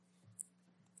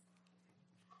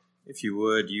If you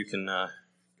would, you can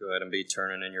go ahead and be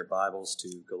turning in your Bibles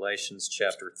to Galatians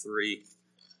chapter 3.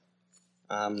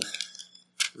 I'm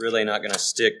really not going to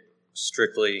stick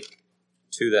strictly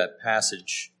to that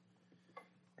passage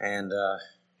and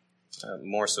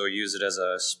more so use it as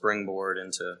a springboard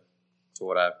into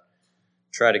what I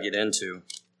try to get into.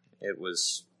 It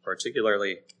was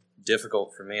particularly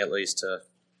difficult for me, at least, to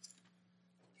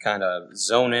kind of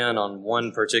zone in on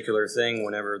one particular thing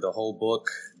whenever the whole book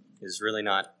is really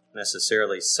not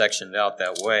necessarily sectioned out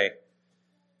that way.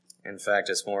 In fact,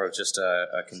 it's more of just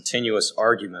a continuous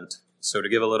argument. So to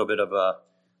give a little bit of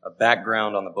a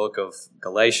background on the book of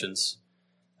Galatians,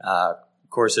 of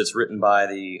course, it's written by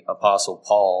the Apostle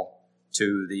Paul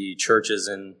to the churches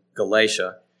in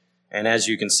Galatia. And as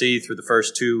you can see through the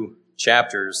first two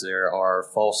chapters, there are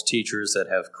false teachers that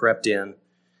have crept in,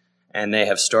 and they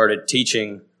have started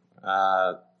teaching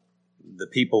the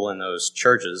people in those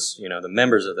churches, the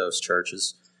members of those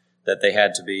churches, that they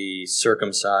had to be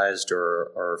circumcised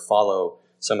or follow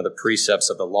some of the precepts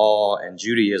of the law and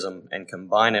Judaism and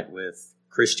combine it with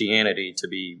Christianity to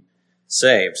be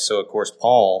saved. So, of course,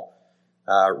 Paul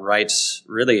writes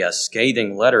really a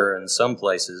scathing letter in some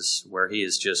places where he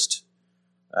is just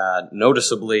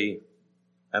noticeably,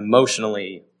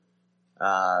 emotionally,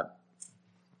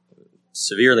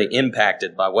 severely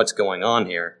impacted by what's going on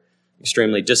here.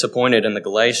 Extremely disappointed in the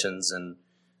Galatians and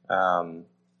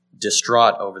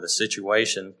distraught over the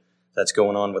situation that's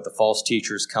going on with the false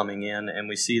teachers coming in. And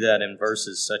we see that in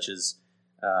verses such as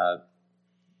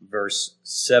verse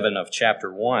 7 of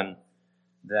chapter 1,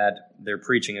 that they're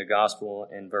preaching a gospel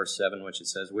in verse 7, which it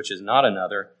says, "Which is not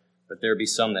another, but there be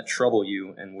some that trouble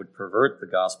you and would pervert the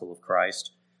gospel of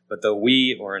Christ. But though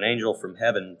we or an angel from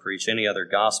heaven preach any other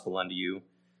gospel unto you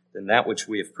than that which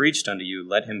we have preached unto you,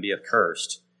 let him be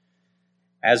accursed.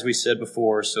 As we said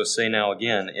before, so say now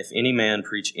again, if any man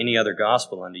preach any other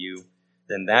gospel unto you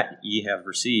than that ye have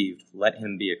received, let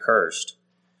him be accursed."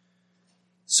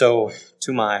 So,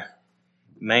 to my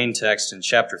main text in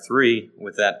chapter 3,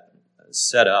 with that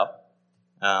set up,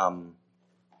 I'll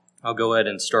go ahead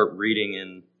and start reading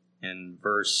in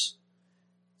verse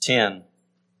 10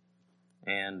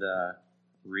 and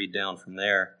read down from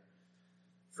there.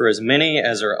 "For as many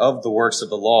as are of the works of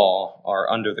the law are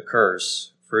under the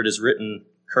curse, for it is written,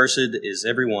 Cursed is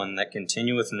everyone that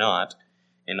continueth not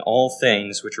in all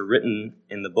things which are written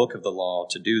in the book of the law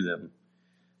to do them.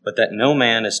 But that no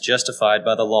man is justified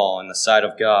by the law in the sight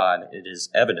of God, it is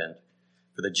evident,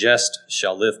 for the just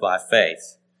shall live by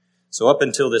faith." So up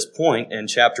until this point in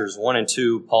chapters 1 and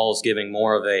 2, Paul's giving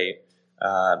more of a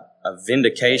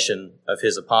vindication of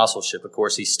his apostleship. Of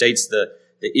course, he states the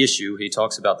issue. He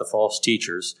talks about the false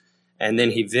teachers, and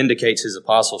then he vindicates his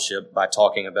apostleship by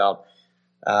talking about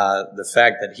the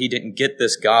fact that he didn't get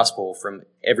this gospel from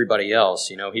everybody else.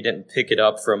 He didn't pick it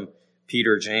up from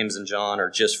Peter, James, and John, or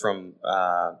just from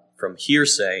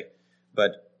hearsay,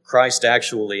 but Christ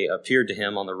actually appeared to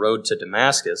him on the road to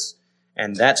Damascus,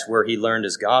 and that's where he learned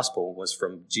his gospel, was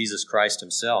from Jesus Christ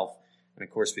himself. And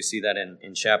of course, we see that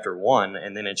in chapter 1,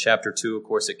 and then in chapter 2, of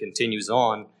course, it continues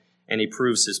on, and he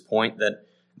proves his point that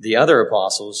the other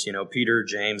apostles, Peter,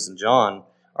 James, and John,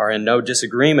 are in no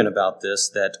disagreement about this,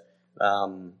 that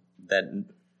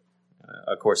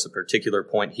of course, the particular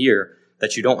point here,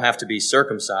 that you don't have to be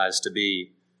circumcised to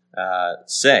be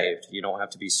saved. You don't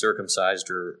have to be circumcised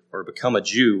or become a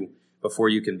Jew before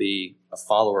you can be a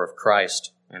follower of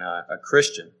Christ and a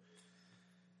Christian.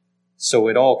 So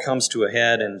it all comes to a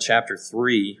head in chapter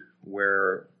 3,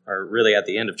 or really at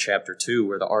the end of chapter 2,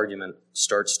 where the argument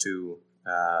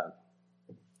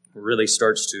really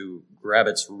starts to grab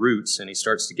its roots, and he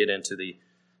starts to get into the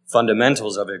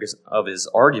fundamentals of his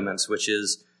arguments, which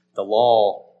is the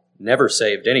law never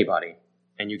saved anybody.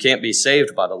 And you can't be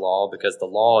saved by the law because the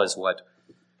law is what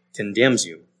condemns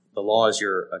you. The law is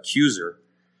your accuser.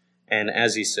 And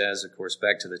as he says, of course,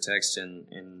 back to the text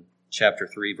in chapter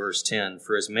 3, verse 10,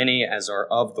 "For as many as are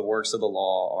of the works of the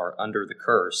law are under the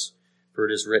curse. For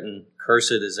it is written,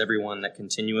 Cursed is everyone that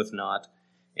continueth not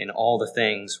in all the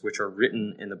things which are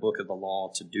written in the book of the law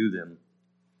to do them."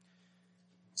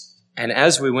 And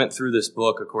as we went through this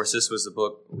book, of course, this was the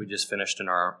book we just finished in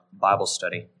our Bible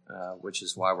study, which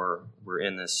is why we're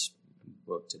in this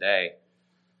book today.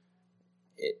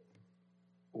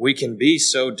 We can be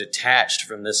so detached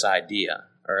from this idea,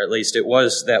 or at least it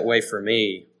was that way for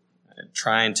me,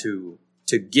 trying to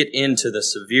get into the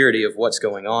severity of what's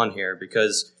going on here,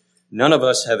 because none of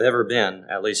us have ever been,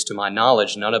 at least to my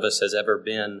knowledge, none of us has ever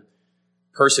been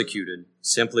persecuted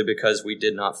simply because we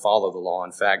did not follow the law.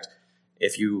 In fact,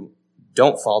 if you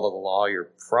don't follow the law,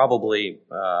 you're probably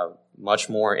much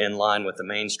more in line with the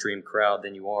mainstream crowd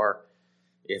than you are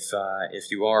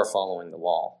if you are following the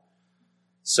law.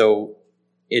 So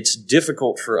it's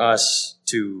difficult for us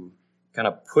to kind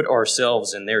of put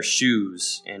ourselves in their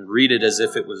shoes and read it as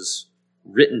if it was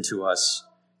written to us,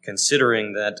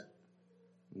 considering that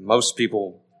most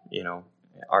people,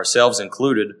 ourselves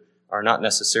included, are not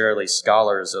necessarily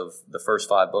scholars of the first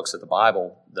 5 books of the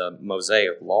Bible, the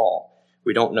Mosaic Law.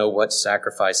 We don't know what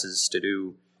sacrifices to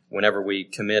do whenever we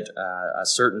commit a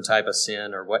certain type of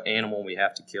sin, or what animal we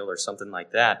have to kill or something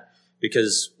like that,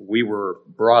 because we were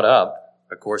brought up,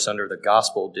 of course, under the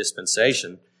gospel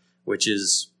dispensation, which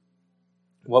is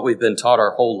what we've been taught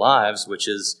our whole lives, which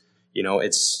is,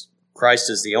 it's Christ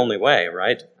is the only way,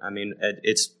 right? I mean,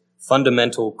 it's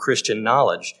fundamental Christian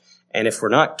knowledge. And if we're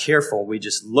not careful, we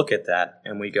just look at that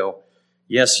and we go,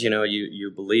 yes,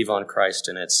 you believe on Christ,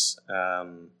 and it's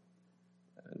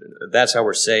that's how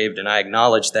we're saved, and I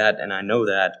acknowledge that, and I know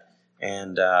that,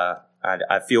 and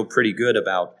I feel pretty good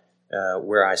about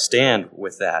where I stand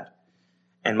with that.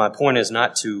 And my point is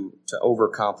not to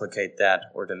overcomplicate that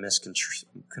or to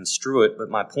misconstrue it, but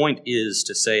my point is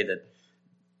to say that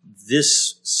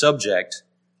this subject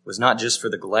was not just for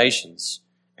the Galatians,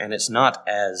 and it's not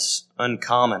as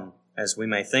uncommon as we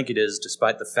may think it is,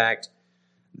 despite the fact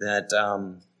that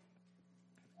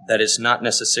that it's not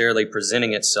necessarily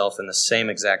presenting itself in the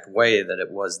same exact way that it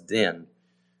was then.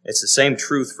 It's the same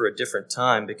truth for a different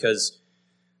time, because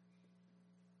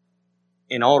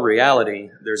in all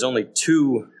reality, there's only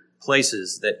 2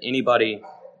 places that anybody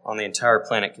on the entire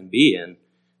planet can be in,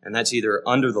 and that's either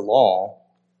under the law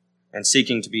and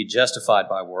seeking to be justified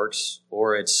by works,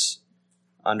 or it's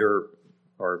under,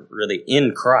 or really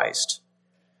in Christ.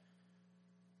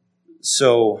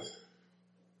 So,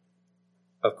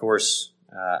 of course,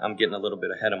 I'm getting a little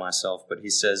bit ahead of myself, but he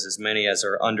says, as many as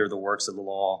are under the works of the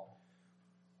law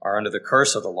are under the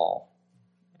curse of the law.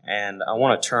 And I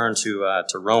want to turn to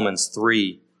Romans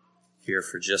 3 here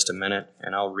for just a minute,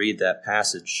 and I'll read that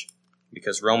passage,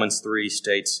 because Romans 3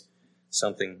 states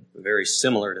something very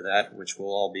similar to that, which we'll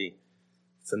all be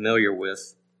familiar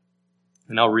with.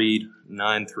 And I'll read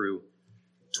 9 through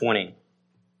 20.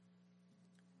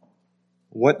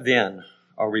 What then?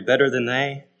 Are we better than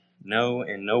they? No,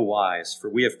 in no wise, for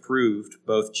we have proved,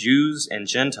 both Jews and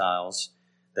Gentiles,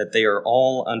 that they are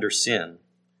all under sin.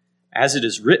 As it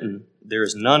is written, there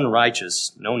is none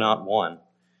righteous, no, not one.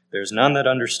 There is none that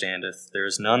understandeth, there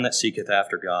is none that seeketh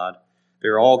after God. They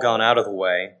are all gone out of the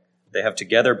way, they have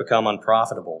together become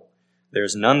unprofitable. There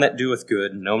is none that doeth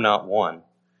good, no, not one.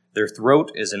 Their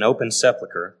throat is an open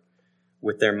sepulchre.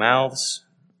 With their mouths,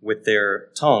 with their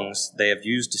tongues, they have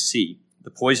used deceit.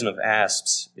 The poison of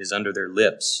asps is under their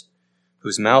lips,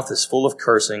 whose mouth is full of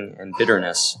cursing and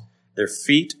bitterness. Their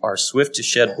feet are swift to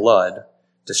shed blood.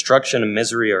 Destruction and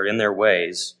misery are in their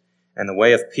ways, and the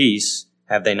way of peace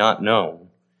have they not known.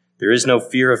 There is no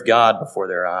fear of God before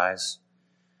their eyes.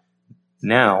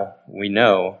 Now we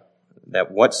know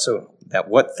that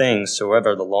what things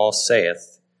soever the law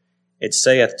saith, it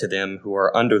saith to them who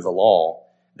are under the law,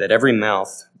 that every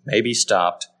mouth may be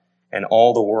stopped, and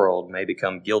all the world may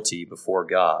become guilty before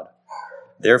God.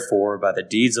 Therefore, by the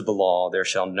deeds of the law there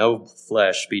shall no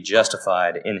flesh be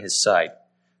justified in his sight,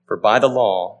 for by the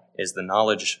law is the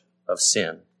knowledge of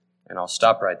sin. And I'll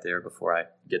stop right there before I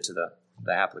get to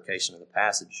the application of the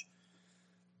passage.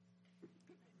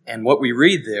 And what we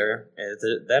read there,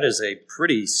 that is a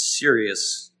pretty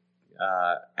serious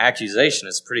accusation.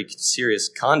 It's a pretty serious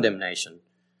condemnation.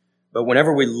 But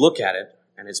whenever we look at it,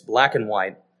 and it's black and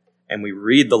white, and we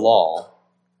read the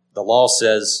law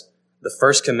says, the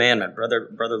first commandment,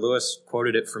 Brother Lewis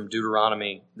quoted it from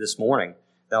Deuteronomy this morning,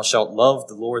 thou shalt love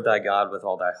the Lord thy God with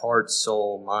all thy heart,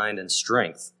 soul, mind, and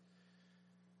strength.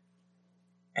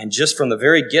 And just from the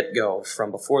very get-go, from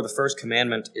before the first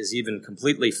commandment is even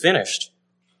completely finished,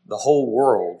 the whole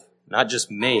world, not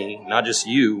just me, not just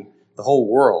you, the whole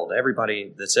world,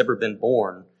 everybody that's ever been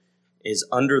born, is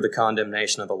under the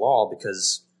condemnation of the law,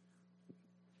 because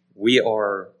we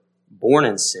are born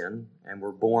in sin, and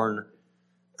we're born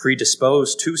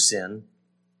predisposed to sin,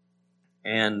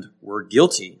 and we're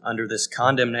guilty under this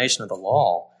condemnation of the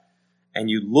law. And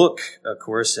you look, of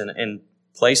course, in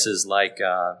places like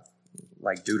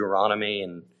Deuteronomy,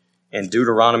 and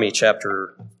Deuteronomy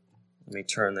chapter, let me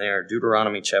turn there,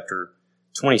 Deuteronomy chapter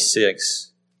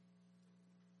 26,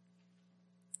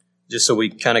 just so we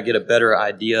kind of get a better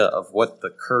idea of what the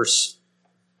curse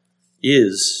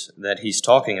is that he's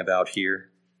talking about here.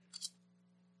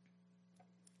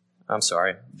 I'm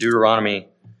sorry, Deuteronomy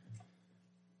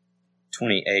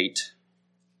 28.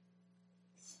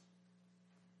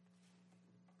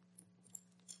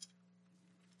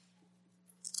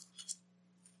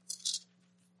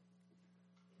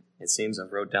 It seems I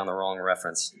wrote down the wrong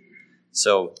reference.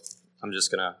 So I'm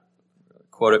just going to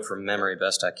quote it from memory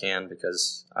best I can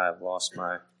because I've lost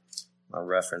my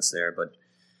reference there. But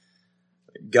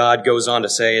God goes on to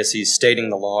say, as he's stating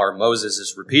the law, or Moses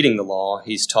is repeating the law,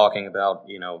 he's talking about,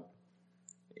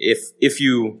 if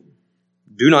you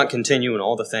do not continue in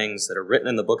all the things that are written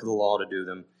in the book of the law to do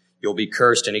them, you'll be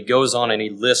cursed. And he goes on and he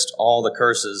lists all the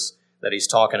curses that he's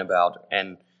talking about.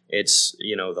 And it's,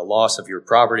 the loss of your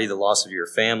property, the loss of your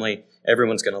family.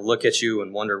 Everyone's going to look at you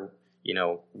and wonder,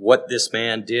 what this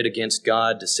man did against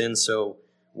God to sin so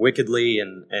wickedly.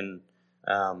 And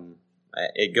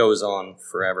it goes on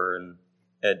forever. And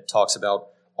it talks about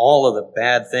all of the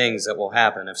bad things that will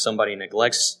happen if somebody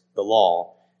neglects the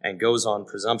law and goes on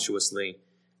presumptuously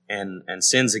and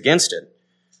sins against it,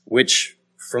 which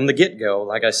from the get-go,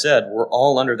 like I said, we're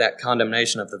all under that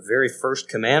condemnation of the very first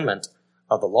commandment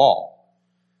of the law.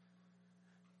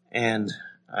 And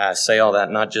I say all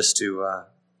that not just to,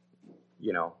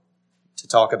 to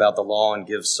talk about the law and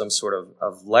give some sort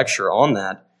of lecture on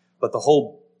that, but the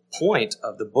whole point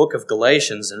of the book of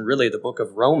Galatians and really the book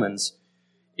of Romans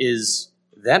is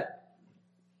that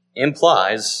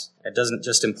implies, it doesn't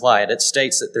just imply it, it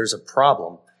states that there's a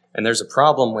problem, and there's a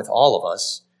problem with all of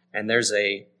us, and there's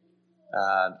a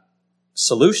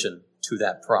solution to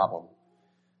that problem.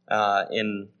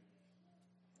 In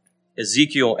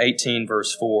Ezekiel 18,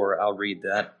 verse 4, I'll read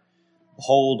that.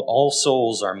 Behold, all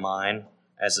souls are mine.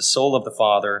 As the soul of the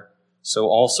Father, so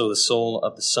also the soul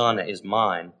of the Son is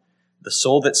mine. The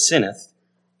soul that sinneth,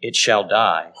 it shall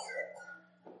die.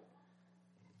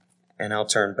 And I'll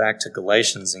turn back to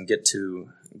Galatians and get to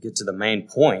the main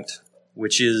point,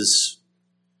 which is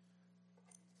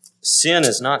sin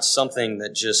is not something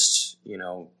that just,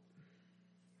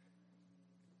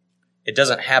 it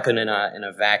doesn't happen in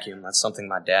a vacuum. That's something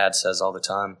my dad says all the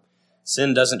time.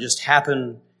 Sin doesn't just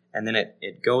happen and then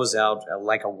it goes out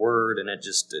like a word and it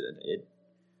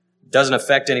doesn't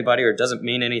affect anybody or it doesn't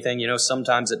mean anything.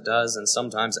 Sometimes it does and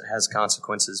sometimes it has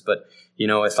consequences. But,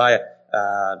 if I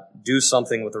do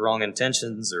something with the wrong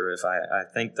intentions or if I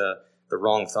think the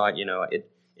wrong thought,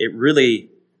 it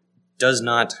really does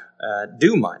not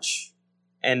do much.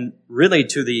 And really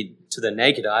to the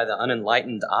naked eye, the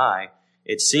unenlightened eye,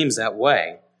 it seems that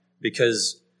way,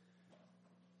 because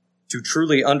to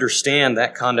truly understand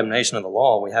that condemnation of the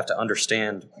law, we have to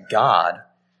understand God.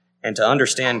 And to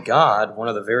understand God, one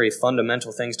of the very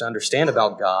fundamental things to understand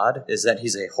about God is that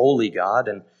He's a holy God.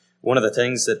 And one of the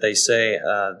things that they say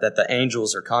that the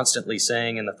angels are constantly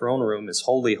saying in the throne room is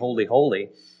holy, holy, holy.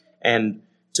 And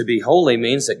to be holy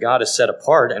means that God is set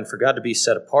apart, and for God to be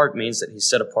set apart means that He's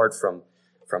set apart from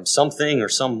something or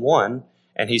someone,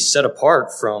 and He's set apart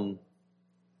from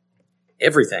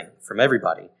everything, from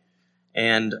everybody.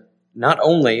 And not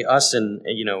only us in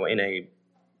a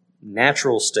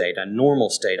natural state, a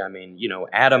normal state. I mean,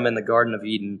 Adam in the Garden of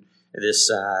Eden,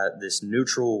 this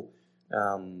neutral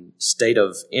state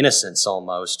of innocence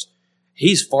almost,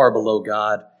 he's far below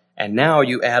God. And now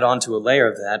you add on to a layer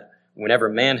of that, whenever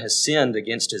man has sinned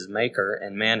against his Maker,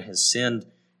 and man has sinned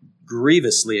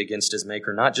grievously against his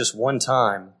Maker, not just one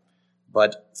time,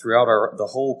 but throughout the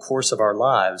whole course of our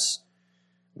lives,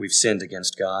 we've sinned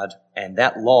against God. And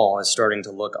that law is starting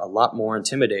to look a lot more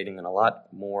intimidating and a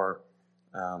lot more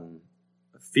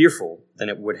fearful than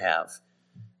it would have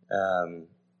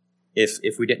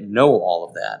if we didn't know all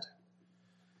of that.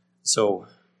 So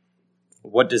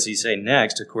what does he say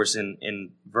next? Of course,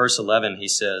 in verse 11, he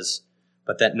says,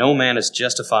 "But that no man is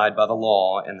justified by the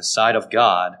law in the sight of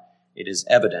God, it is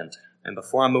evident." And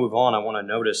before I move on, I want to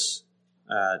notice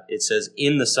it says,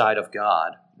 "in the sight of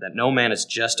God," that no man is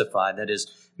justified, that is,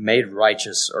 made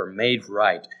righteous or made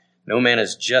right. No man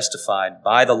is justified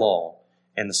by the law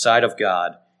in the sight of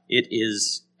God. It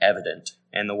is evident.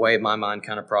 And the way my mind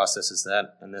kind of processes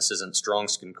that, and this isn't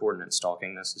Strong's Concordance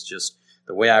talking, this is just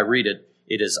the way I read it,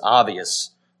 it is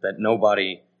obvious that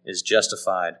nobody is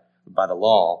justified by the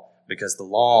law, because the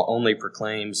law only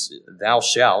proclaims thou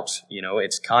shalt,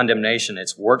 it's condemnation,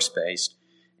 it's works-based.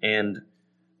 And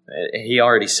he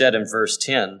already said in verse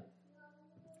 10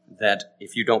 that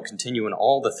if you don't continue in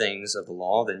all the things of the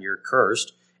law, then you're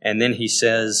cursed. And then he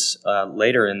says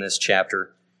later in this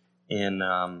chapter in,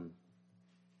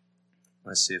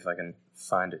 let's see if I can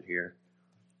find it here.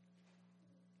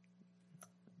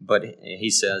 But he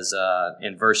says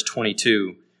in verse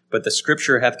 22, "But the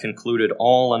Scripture hath concluded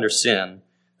all under sin,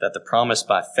 that the promise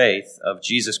by faith of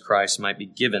Jesus Christ might be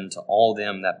given to all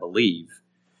them that believe."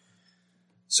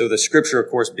 So the Scripture,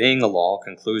 of course, being the law,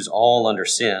 concludes all under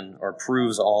sin, or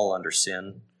proves all under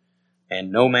sin,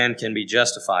 and no man can be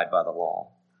justified by the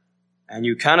law. And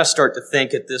you kind of start to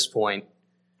think at this point,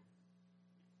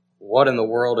 what in the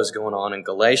world is going on in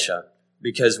Galatia?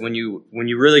 Because when you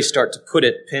really start to put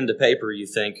it pen to paper, you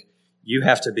think you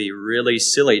have to be really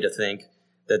silly to think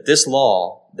that this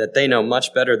law that they know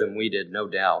much better than we did, no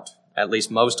doubt. At least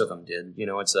most of them did.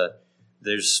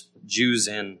 There's Jews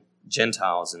and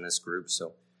Gentiles in this group,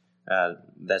 so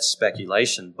that's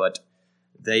speculation. But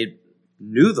they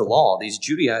knew the law. These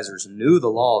Judaizers knew the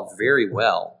law very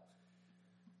well.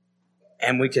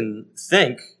 And we can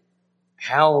think,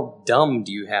 how dumb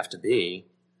do you have to be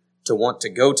to want to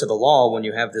go to the law when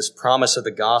you have this promise of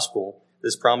the gospel,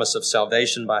 this promise of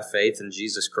salvation by faith in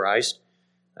Jesus Christ?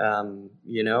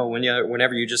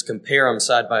 Whenever you just compare them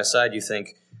side by side, you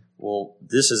think, well,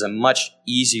 this is a much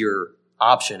easier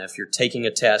option. If you're taking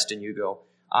a test and you go,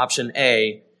 option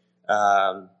A,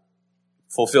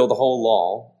 fulfill the whole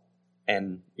law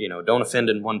and, don't offend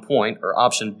in one point, or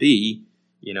option B,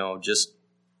 just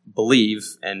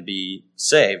believe and be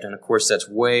saved. And of course, that's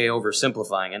way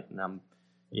oversimplifying it. And I'm,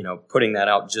 putting that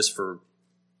out just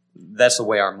that's the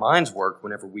way our minds work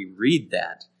whenever we read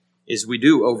that, is we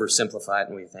do oversimplify it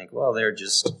and we think, well, they're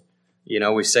just,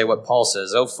 we say what Paul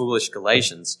says, oh, foolish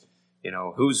Galatians,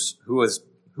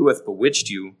 who hath bewitched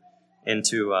you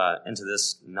into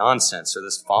this nonsense or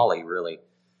this folly, really.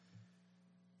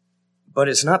 But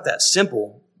it's not that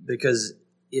simple, because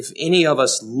if any of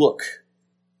us look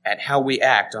at how we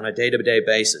act on a day-to-day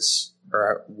basis,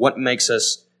 or what makes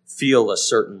us feel a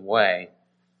certain way,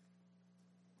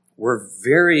 we're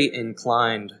very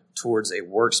inclined towards a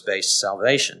works-based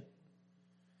salvation.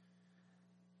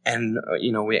 And,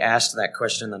 we asked that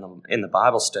question in the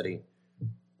Bible study.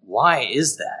 Why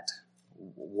is that?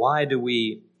 Why do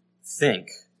we think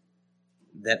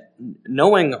that,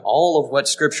 knowing all of what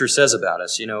Scripture says about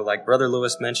us, like Brother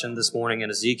Lewis mentioned this morning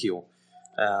in Ezekiel,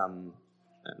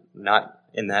 not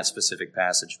in that specific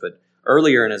passage, but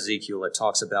earlier in Ezekiel it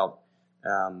talks about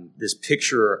this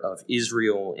picture of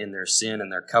Israel in their sin,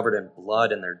 and they're covered in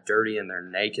blood, and they're dirty, and they're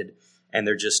naked, and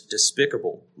they're just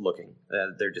despicable looking.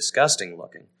 They're disgusting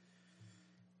looking.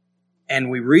 And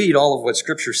we read all of what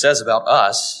Scripture says about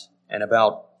us, and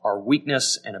about our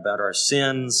weakness, and about our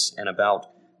sins, and about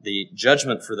the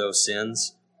judgment for those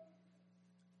sins,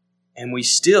 and we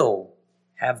still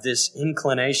have this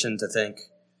inclination to think,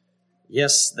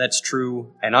 yes, that's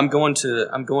true, and I'm going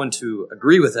to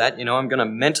agree with that. I'm going to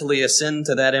mentally ascend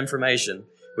to that information,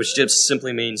 which just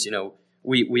simply means,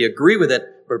 we agree with it,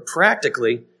 but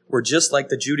practically we're just like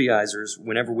the Judaizers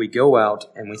whenever we go out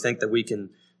and we think that we can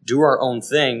do our own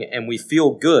thing, and we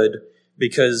feel good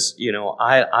because,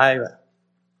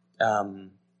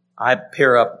 I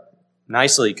pair up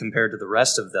nicely compared to the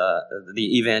rest of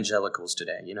the evangelicals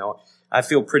today. I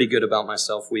feel pretty good about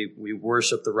myself. We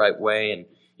worship the right way, and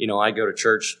I go to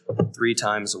church 3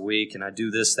 times a week, and I do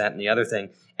this, that, and the other thing.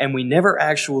 And we never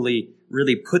actually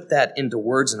really put that into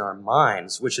words in our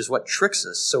minds, which is what tricks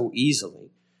us so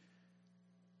easily.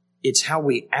 It's how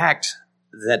we act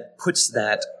that puts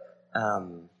that,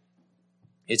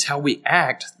 it's how we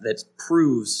act that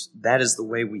proves that is the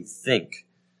way we think.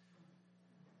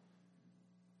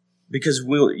 Because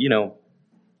we'll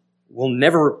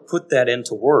never put that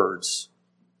into words,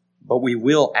 but we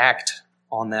will act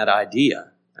on that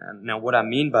idea. And now what I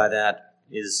mean by that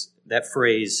is that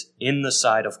phrase, in the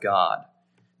sight of God.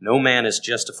 No man is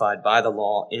justified by the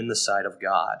law in the sight of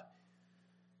God.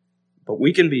 But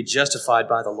we can be justified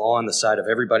by the law in the sight of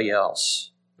everybody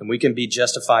else. And we can be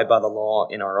justified by the law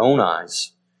in our own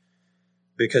eyes.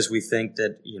 Because we think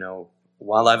that,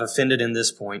 while I've offended in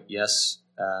this point, yes,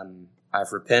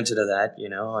 I've repented of that,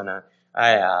 and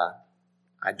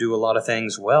I do a lot of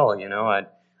things well,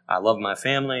 I love my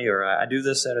family, or I do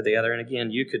this, that, or the other. And again,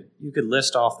 you could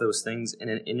list off those things, and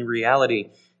in reality,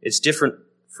 it's different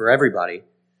for everybody.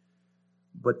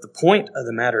 But the point of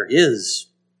the matter is,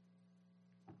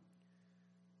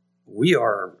 we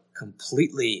are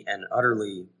completely and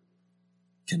utterly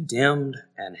condemned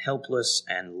and helpless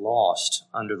and lost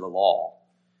under the law.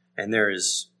 And there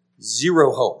is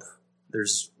zero hope.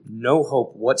 There's no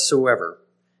hope whatsoever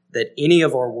that any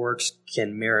of our works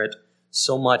can merit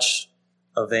so much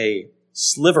of a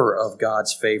sliver of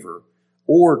God's favor,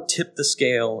 or tip the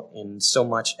scale in so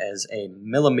much as a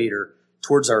millimeter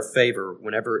towards our favor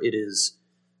whenever it is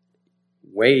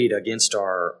weighed against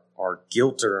our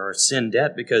guilt or our sin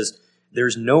debt, because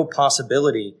there's no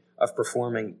possibility of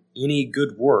performing any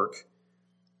good work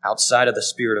outside of the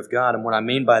Spirit of God. And what I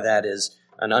mean by that is,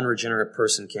 an unregenerate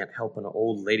person can't help an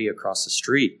old lady across the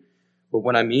street. But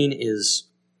what I mean is,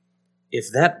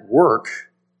 if that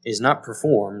work is not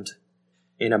performed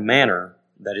in a manner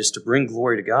that is to bring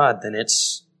glory to God, then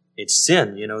it's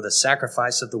sin. The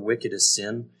sacrifice of the wicked is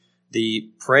sin.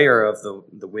 The prayer of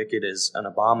the wicked is an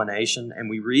abomination, and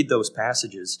we read those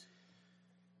passages,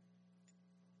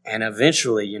 and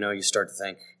eventually, you start to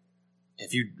think,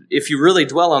 if you really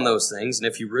dwell on those things, and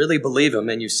if you really believe them,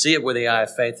 and you see it with the eye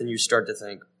of faith, then you start to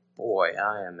think, boy,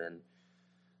 I am in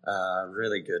a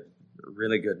really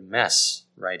good mess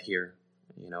right here.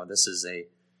 This is a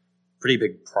pretty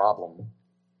big problem.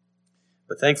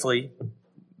 But thankfully,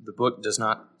 the book does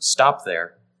not stop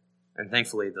there. And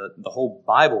thankfully, the whole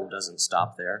Bible doesn't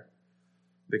stop there,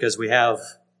 because we have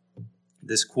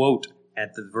this quote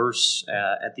at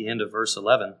the end of verse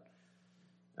 11.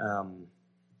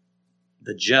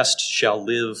 The just shall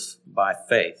live by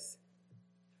faith.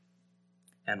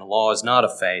 And the law is not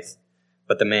of faith,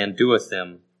 but the man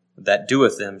that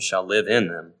doeth them shall live in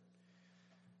them.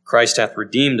 Christ hath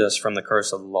redeemed us from the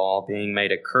curse of the law, being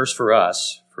made a curse for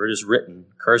us, for it is written,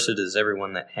 Cursed is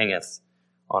everyone that hangeth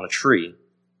on a tree.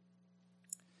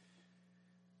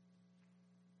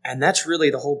 And that's really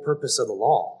the whole purpose of the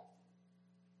law,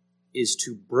 is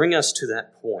to bring us to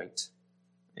that point.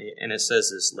 And it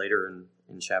says this later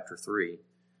in chapter 3.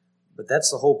 But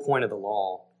that's the whole point of the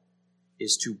law,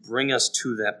 is to bring us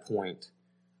to that point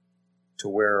to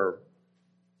where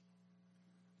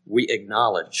we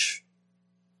acknowledge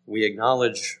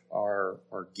our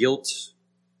guilt,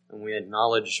 and we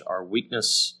acknowledge our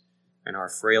weakness and our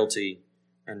frailty,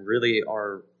 and really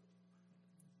our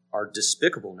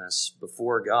despicableness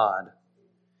before God.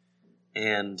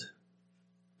 And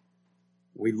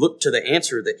we look to the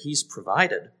answer that He's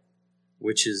provided,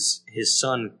 which is His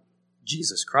Son,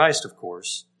 Jesus Christ, of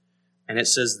course. And it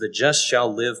says, the just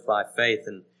shall live by faith.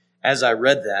 And as I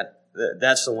read that,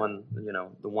 that's the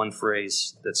one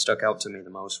phrase that stuck out to me the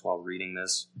most while reading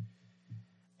this.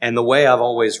 And the way I've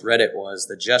always read it was,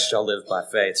 the just shall live by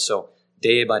faith. So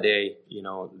day by day,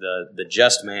 the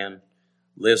just man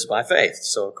lives by faith.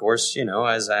 So of course,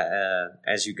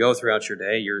 as you go throughout your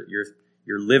day,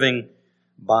 you're living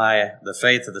by the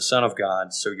faith of the Son of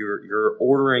God. So you're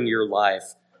ordering your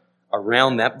life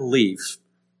around that belief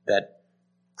that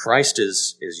Christ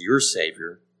is your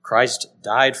Savior. Christ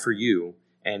died for you,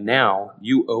 and now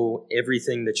you owe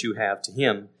everything that you have to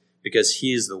Him, because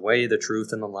He is the way, the truth,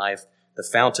 and the life, the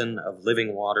fountain of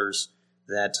living waters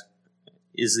that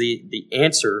is the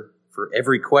answer for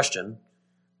every question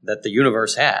that the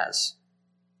universe has.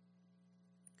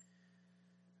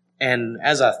 And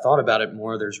as I've thought about it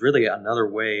more, there's really another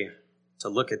way to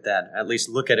look at that, at least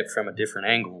look at it from a different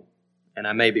angle. And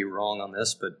I may be wrong on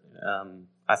this, but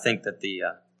I think that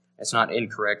it's not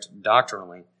incorrect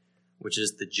doctrinally, which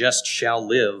is the just shall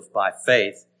live by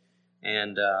faith.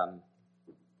 And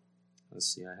let's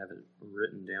see, I have it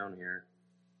written down here.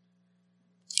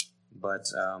 But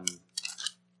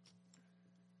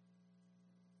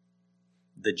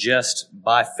the just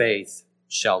by faith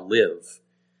shall live.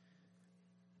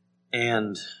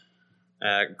 And,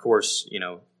 of course,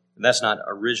 that's not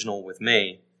original with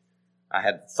me. I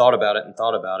had thought about it,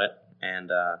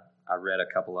 and I read a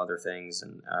couple other things,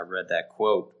 and I read that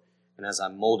quote. And as I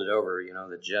mulled it over,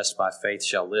 the just by faith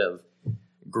shall live.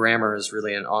 Grammar is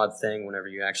really an odd thing. Whenever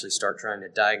you actually start trying to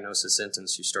diagnose a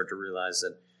sentence, you start to realize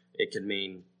that it could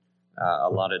mean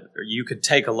or you could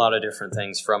take a lot of different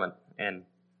things from it, and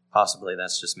possibly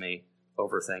that's just me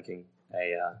overthinking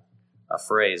a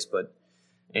phrase. But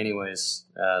anyways,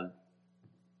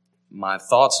 my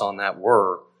thoughts on that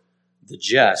were the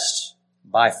just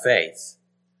by faith,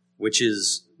 which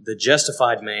is the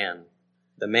justified man,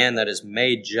 the man that is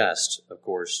made just, of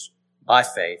course, by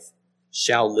faith,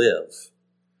 shall live.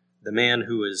 The man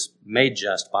who is made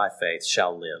just by faith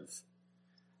shall live.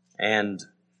 And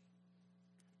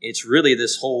it's really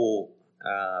this whole,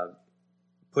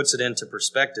 puts it into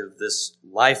perspective, this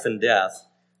life and death,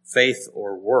 faith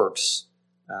or works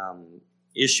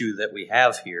issue that we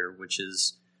have here, which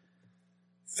is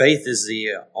faith is the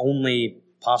only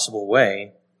possible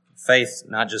way. Faith,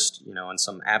 not just, in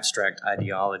some abstract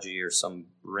ideology or some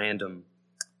random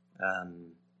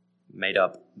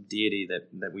made-up deity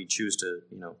that we choose to,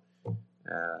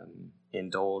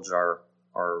 indulge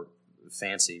our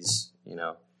fancies,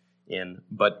 in.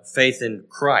 But faith in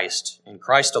Christ, and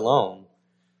Christ alone,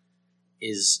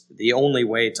 is the only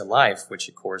way to life, which,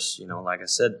 of course, like I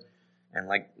said, and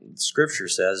like Scripture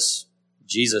says,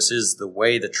 Jesus is the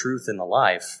way, the truth, and the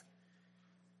life.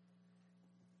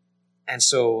 And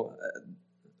so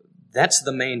that's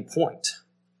the main point.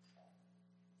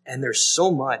 And there's so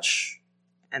much,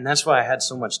 and that's why I had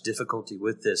so much difficulty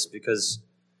with this, because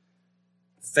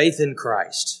faith in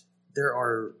Christ, there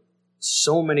are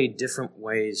so many different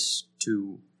ways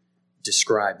to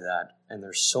describe that. And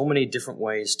there's so many different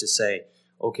ways to say,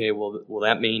 okay, well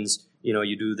that means,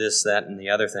 you do this, that, and the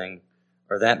other thing,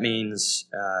 or that means,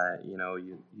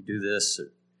 you do this.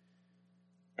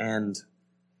 And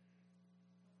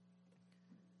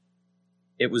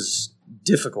it was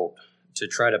difficult to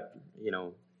try to,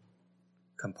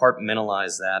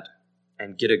 compartmentalize that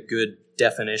and get a good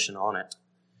definition on it.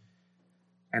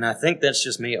 And I think that's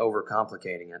just me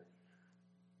overcomplicating it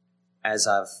as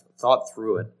I've thought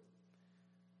through it,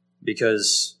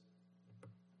 because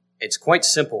it's quite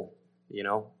simple,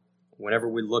 whenever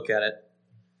we look at it.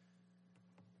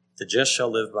 The just shall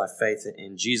live by faith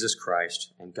in Jesus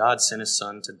Christ, and God sent His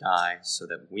Son to die so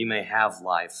that we may have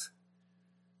life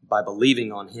by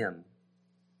believing on Him.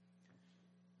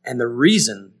 And the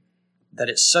reason that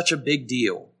it's such a big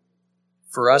deal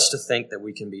for us to think that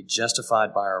we can be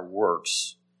justified by our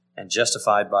works and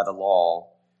justified by the law,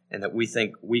 and that we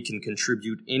think we can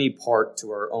contribute any part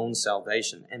to our own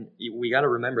salvation. And we got to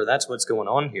remember that's what's going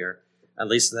on here. At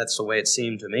least that's the way it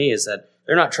seemed to me, is that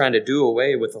they're not trying to do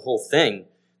away with the whole thing.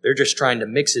 They're just trying to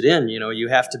mix it in. You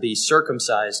have to be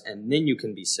circumcised and then you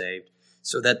can be saved.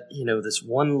 So that, this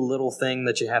one little thing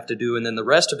that you have to do, and then the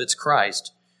rest of it's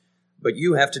Christ. But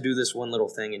you have to do this one little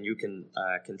thing, and you can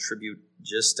contribute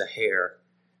just a hair,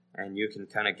 and you can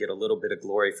kind of get a little bit of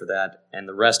glory for that. And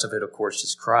the rest of it, of course,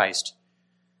 is Christ.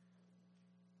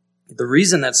 The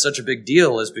reason that's such a big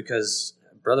deal is because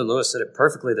Brother Lewis said it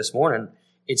perfectly this morning.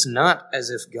 It's not as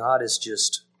if God is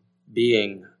just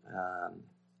being,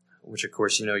 which of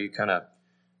course, you kind of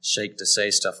shake to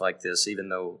say stuff like this, even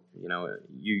though,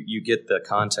 you get the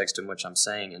context in which I'm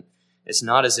saying it. It's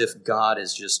not as if God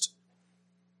is just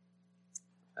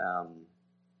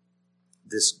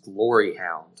this glory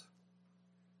hound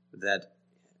that,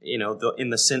 in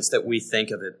the sense that we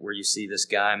think of it, where you see this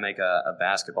guy make a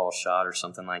basketball shot or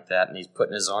something like that, and he's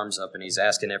putting his arms up and he's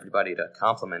asking everybody to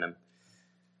compliment him.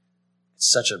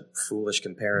 It's such a foolish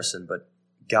comparison, but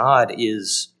God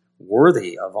is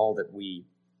worthy of all that we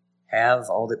have,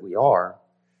 all that we are,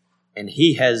 and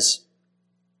He has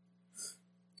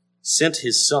sent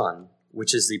His Son,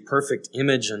 which is the perfect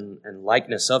image and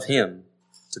likeness of Him,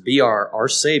 to be our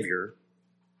Savior,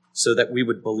 so that we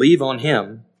would believe on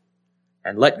Him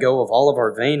and let go of all of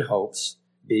our vain hopes,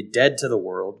 be dead to the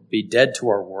world, be dead to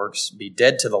our works, be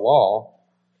dead to the law,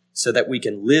 so that we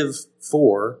can live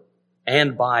for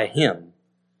and by Him.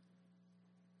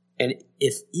 And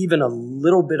if even a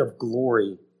little bit of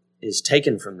glory is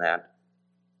taken from that,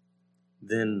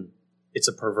 then it's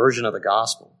a perversion of the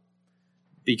gospel.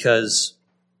 Because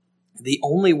the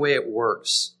only way it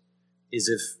works is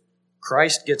if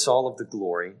Christ gets all of the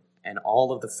glory and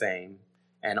all of the fame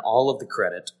and all of the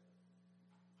credit,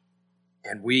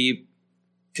 and we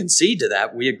concede to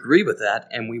that, we agree with that,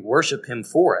 and we worship Him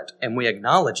for it, and we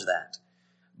acknowledge that.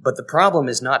 But the problem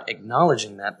is not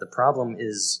acknowledging that. The problem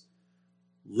is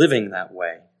living that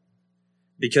way.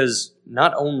 Because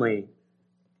not only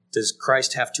does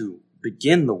Christ have to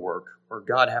begin the work, or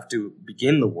God have to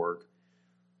begin the work,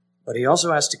 but He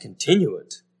also has to continue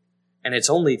it. And it's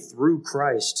only through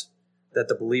Christ that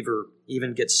the believer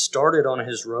even gets started on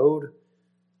his road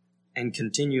and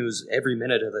continues every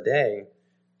minute of the day.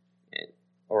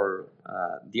 Or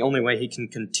the only way he can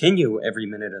continue every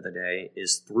minute of the day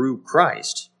is through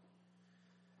Christ.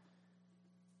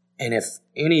 And if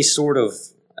any sort of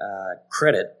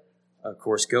credit, of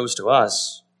course, goes to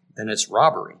us, then it's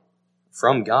robbery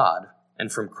from God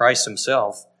and from Christ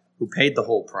Himself, who paid the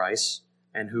whole price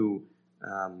and who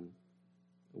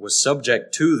was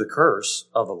subject to the curse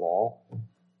of the law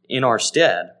in our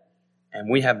stead. And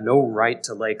we have no right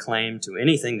to lay claim to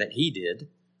anything that He did,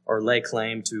 or lay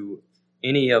claim to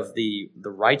any of the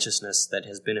righteousness that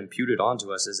has been imputed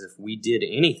onto us as if we did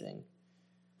anything.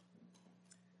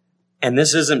 And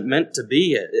this isn't meant to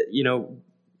be,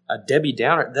 a Debbie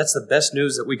Downer. That's the best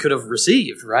news that we could have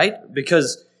received, right?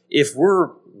 Because if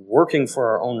we're working for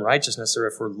our own righteousness, or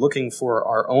if we're looking for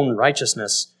our own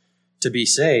righteousness to be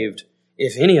saved,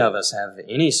 if any of us have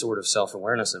any sort of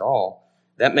self-awareness at all,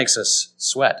 that makes us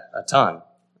sweat a ton.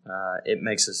 It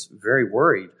makes us very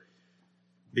worried,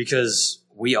 because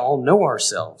we all know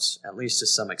ourselves, at least to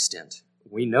some extent.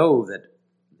 We know that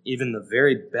even the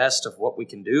very best of what we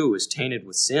can do is tainted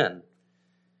with sin.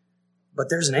 But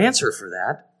there's an answer for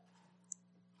that.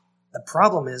 The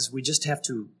problem is we just have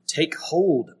to take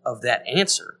hold of that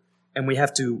answer, and we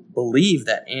have to believe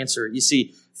that answer. You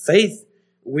see, faith,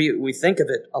 we think of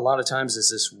it a lot of times as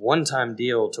this one-time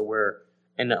deal to where,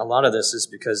 and a lot of this is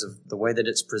because of the way that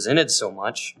it's presented so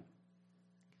much.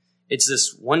 It's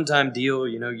this one-time deal,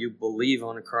 you believe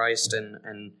on Christ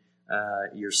and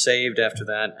you're saved after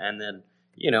that, and then,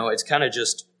 it's kind of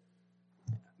just,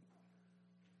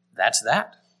 that's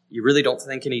that. You really don't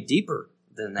think any deeper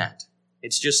than that.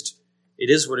 It's it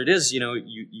is what it is.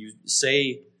 You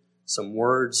say some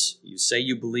words, you say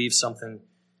you believe something,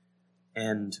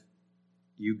 and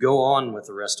you go on with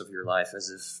the rest of your life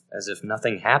as if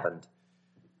nothing happened.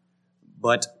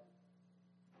 But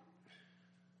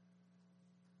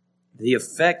the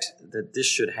effect that this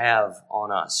should have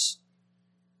on us,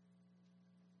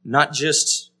 not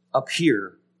just up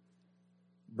here,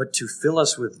 but to fill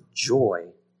us with joy.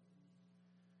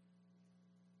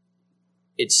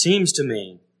 It seems to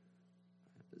me,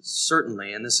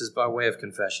 certainly, and this is by way of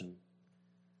confession,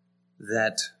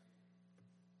 that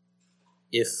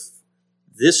if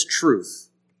this truth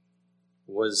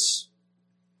was,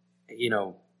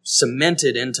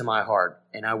 cemented into my heart,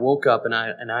 and I woke up and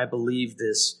I believed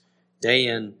this day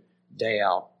in, day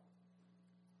out,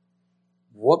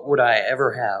 what would I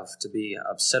ever have to be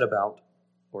upset about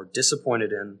or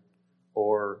disappointed in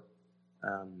or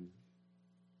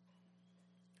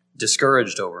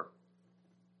discouraged over?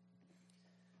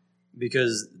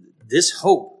 Because this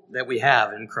hope that we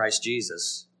have in Christ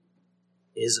Jesus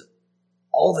is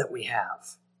all that we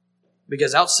have.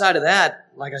 Because outside of that,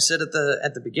 like I said at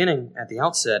the beginning, at the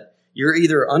outset, you're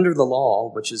either under the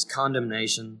law, which is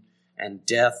condemnation and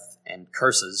death and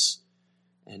curses,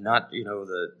 and not,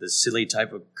 the silly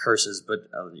type of curses, but,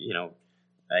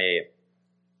 a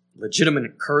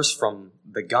legitimate curse from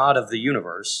the God of the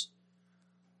universe,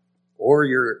 or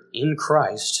you're in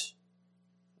Christ,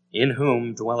 in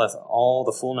whom dwelleth all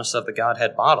the fullness of the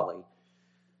Godhead bodily,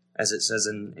 as it says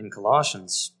in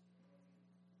Colossians.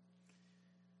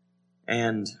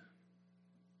 And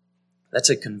that's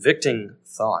a convicting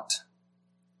thought.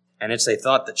 And it's a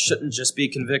thought that shouldn't just be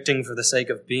convicting for the sake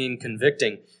of being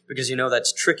convicting, because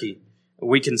that's tricky.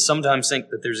 We can sometimes think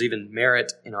that there's even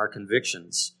merit in our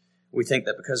convictions. We think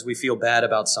that because we feel bad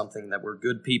about something, that we're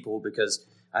good people because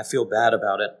I feel bad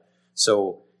about it.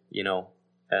 So,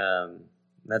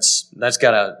 that's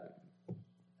got to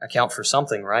account for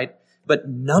something, right? But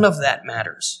none of that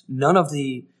matters. None of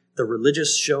the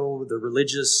religious show, the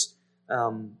religious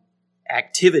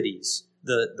activities,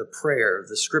 the prayer,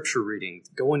 the scripture reading,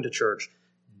 going to church,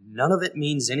 none of it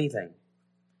means anything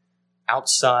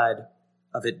outside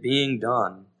of it being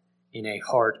done in a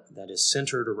heart that is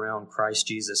centered around Christ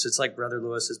Jesus. It's like Brother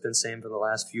Lewis has been saying for the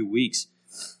last few weeks.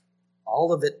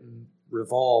 All of it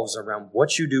revolves around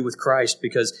what you do with Christ,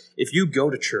 because if you go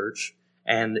to church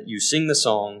and you sing the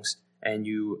songs and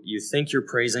you think you're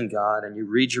praising God, and you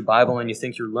read your Bible and you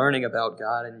think you're learning about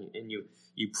God, and you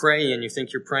pray and you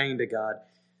think you're praying to God,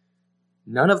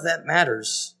 none of that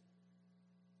matters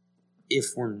if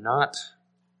we're not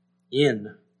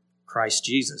in Christ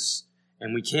Jesus.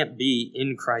 And we can't be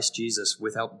in Christ Jesus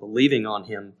without believing on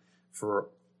Him for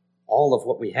all of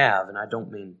what we have. And I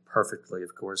don't mean perfectly,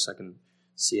 of course. I can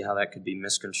see how that could be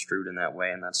misconstrued in that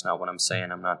way, and that's not what I'm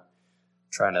saying. I'm not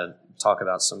trying to talk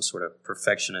about some sort of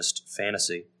perfectionist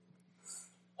fantasy.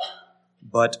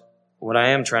 But what I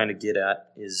am trying to get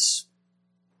at is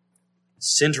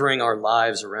centering our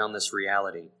lives around this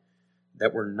reality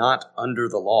that we're not under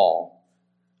the law,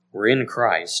 we're in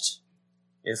Christ,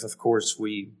 if, of course,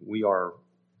 we are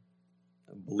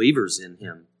believers in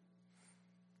Him.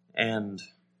 And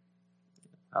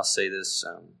I'll say this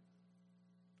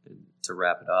to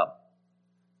wrap it up.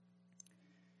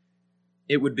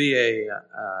 It would be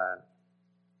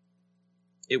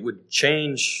it would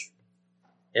change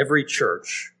every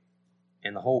church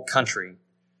in the whole country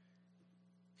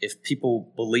if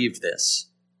people believed this.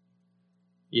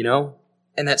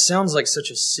 And that sounds like such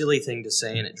a silly thing to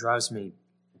say, and it drives me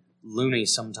loony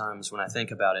sometimes when I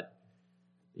think about it,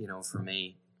 for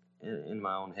me, in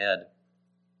my own head,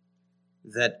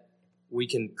 that we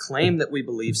can claim that we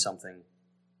believe something,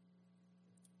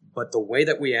 but the way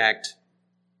that we act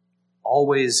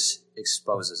always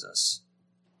exposes us.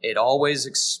 It always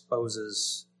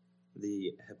exposes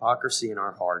the hypocrisy in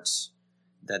our hearts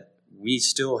that we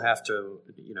still have to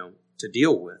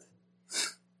deal with.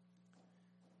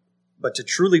 But to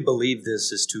truly believe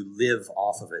this is to live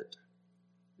off of it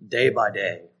day by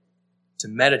day, to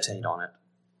meditate on it,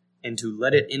 and to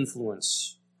let it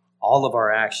influence all of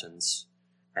our actions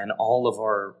and all of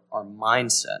our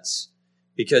mindsets.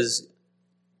 Because,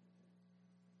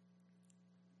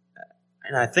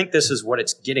 and I think this is what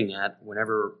it's getting at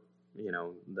whenever,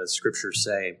 the scriptures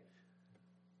say,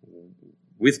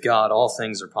 with God all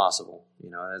things are possible.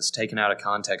 That's taken out of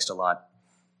context a lot.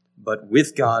 But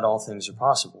with God all things are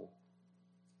possible.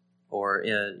 Or,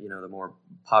 the more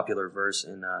popular verse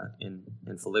in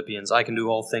Philippians, I can do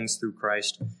all things through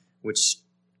Christ, which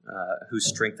who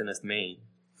strengtheneth me.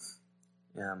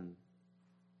 And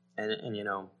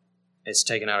it's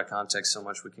taken out of context so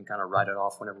much we can kind of write it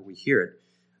off whenever we hear it.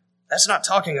 that's not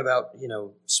talking about,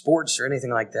 sports or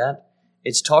anything like that.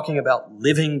 It's talking about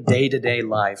living day-to-day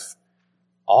life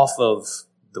off of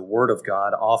the Word of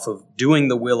God, off of doing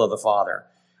the will of the Father.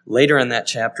 Later in that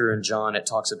chapter in John, it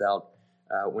talks about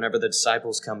whenever the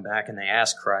disciples come back and they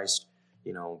ask Christ,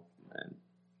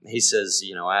 he says,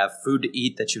 I have food to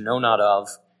eat that you know not of.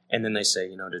 And then they say,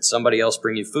 did somebody else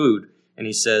bring you food? And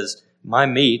he says, my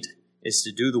meat is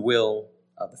to do the will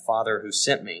of the Father who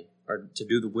sent me, or to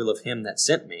do the will of him that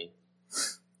sent me.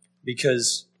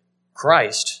 Because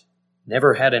Christ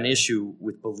never had an issue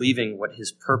with believing what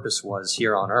his purpose was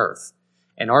here on earth.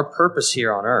 And our purpose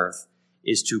here on earth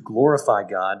is to glorify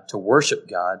God, to worship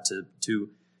God, to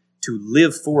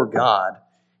live for God,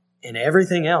 and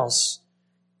everything else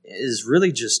is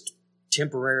really just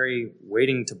temporary,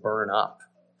 waiting to burn up.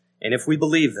 And if we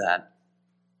believe that,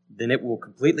 then it will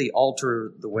completely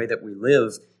alter the way that we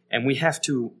live, and we have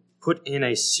to put in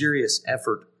a serious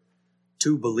effort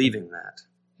to believing that.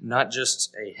 Not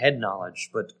just a head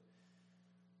knowledge, but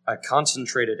a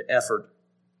concentrated effort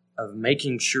of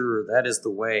making sure that is the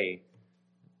way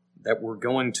that we're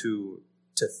going to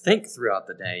think throughout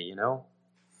the day,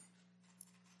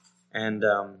 And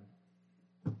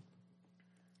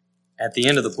at the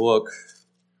end of the book,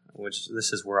 which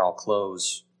this is where I'll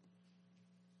close,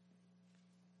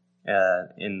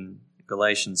 in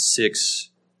Galatians 6,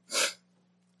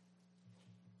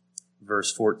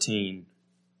 verse 14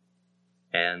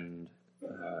 and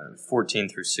 14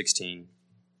 through 16.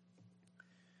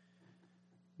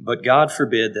 But God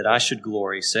forbid that I should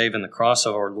glory, save in the cross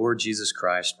of our Lord Jesus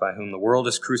Christ, by whom the world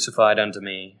is crucified unto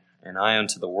me, and I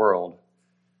unto the world.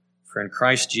 For in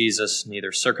Christ Jesus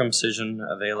neither circumcision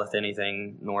availeth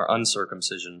anything, nor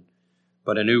uncircumcision,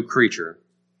 but a new creature.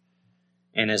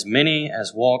 And as many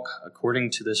as walk according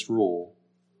to this rule,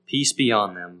 peace be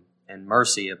on them, and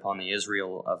mercy upon the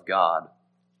Israel of God.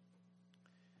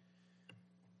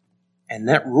 And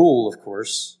that rule, of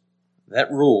course,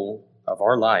 that rule of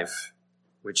our life,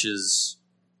 which is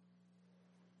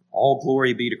all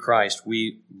glory be to Christ.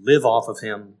 We live off of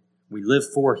him, we live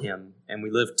for him, and we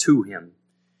live to him.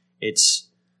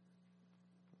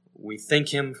 We thank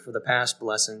him for the past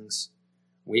blessings.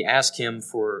 We ask him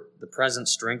for the present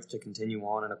strength to continue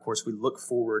on. And of course, we look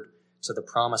forward to the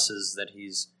promises that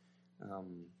he's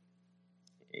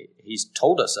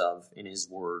told us of in his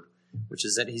word, which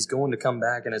is that he's going to come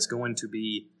back, and it's going to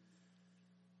be,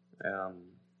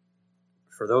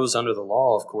 for those under the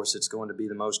law, of course, it's going to be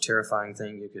the most terrifying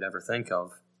thing you could ever think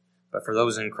of. But for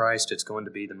those in Christ, it's going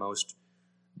to be the most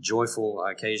joyful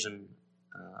occasion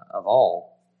of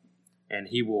all. And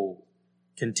he will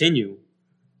continue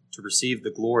to receive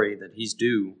the glory that he's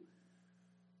due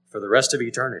for the rest of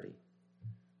eternity.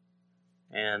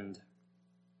 And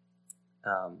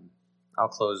I'll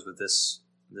close with this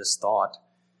thought.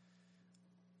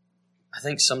 I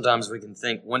think sometimes we can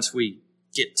think once we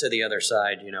get to the other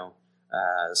side,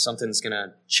 something's going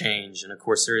to change. And of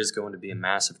course, there is going to be a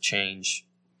massive change.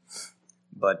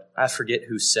 But I forget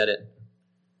who said it.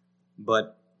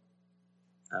 But,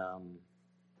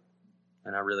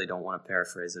 and I really don't want to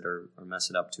paraphrase it or mess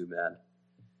it up too bad.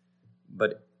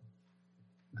 But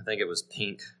I think it was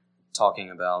Pink talking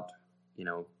about,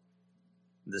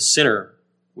 the sinner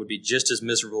would be just as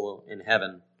miserable in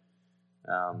heaven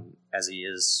as he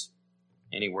is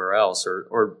anywhere else,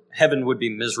 or heaven would be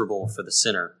miserable for the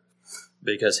sinner,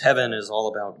 because heaven is all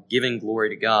about giving glory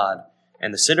to God,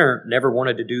 and the sinner never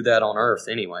wanted to do that on earth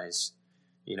anyways.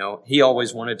 He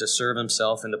always wanted to serve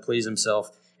himself and to please himself,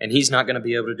 and he's not going to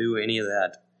be able to do any of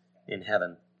that in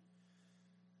heaven.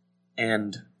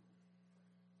 And,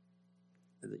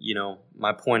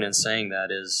 my point in saying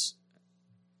that is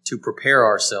to prepare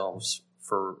ourselves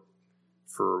for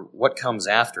what comes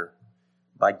after,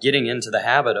 by getting into the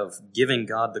habit of giving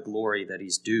God the glory that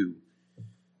he's due.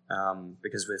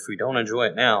 Because if we don't enjoy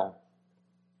it now,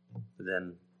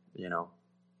 then,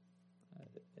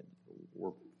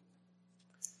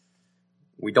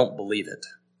 we don't believe it.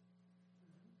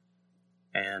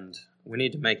 And we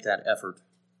need to make that effort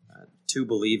to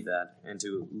believe that and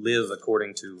to live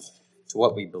according to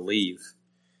what we believe.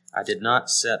 I did not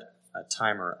set a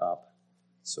timer up,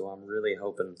 so I'm really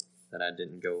hoping that I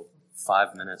didn't go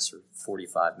 5 minutes or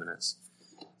 45 minutes.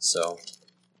 So,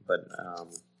 but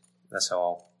that's how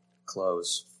I'll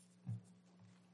close.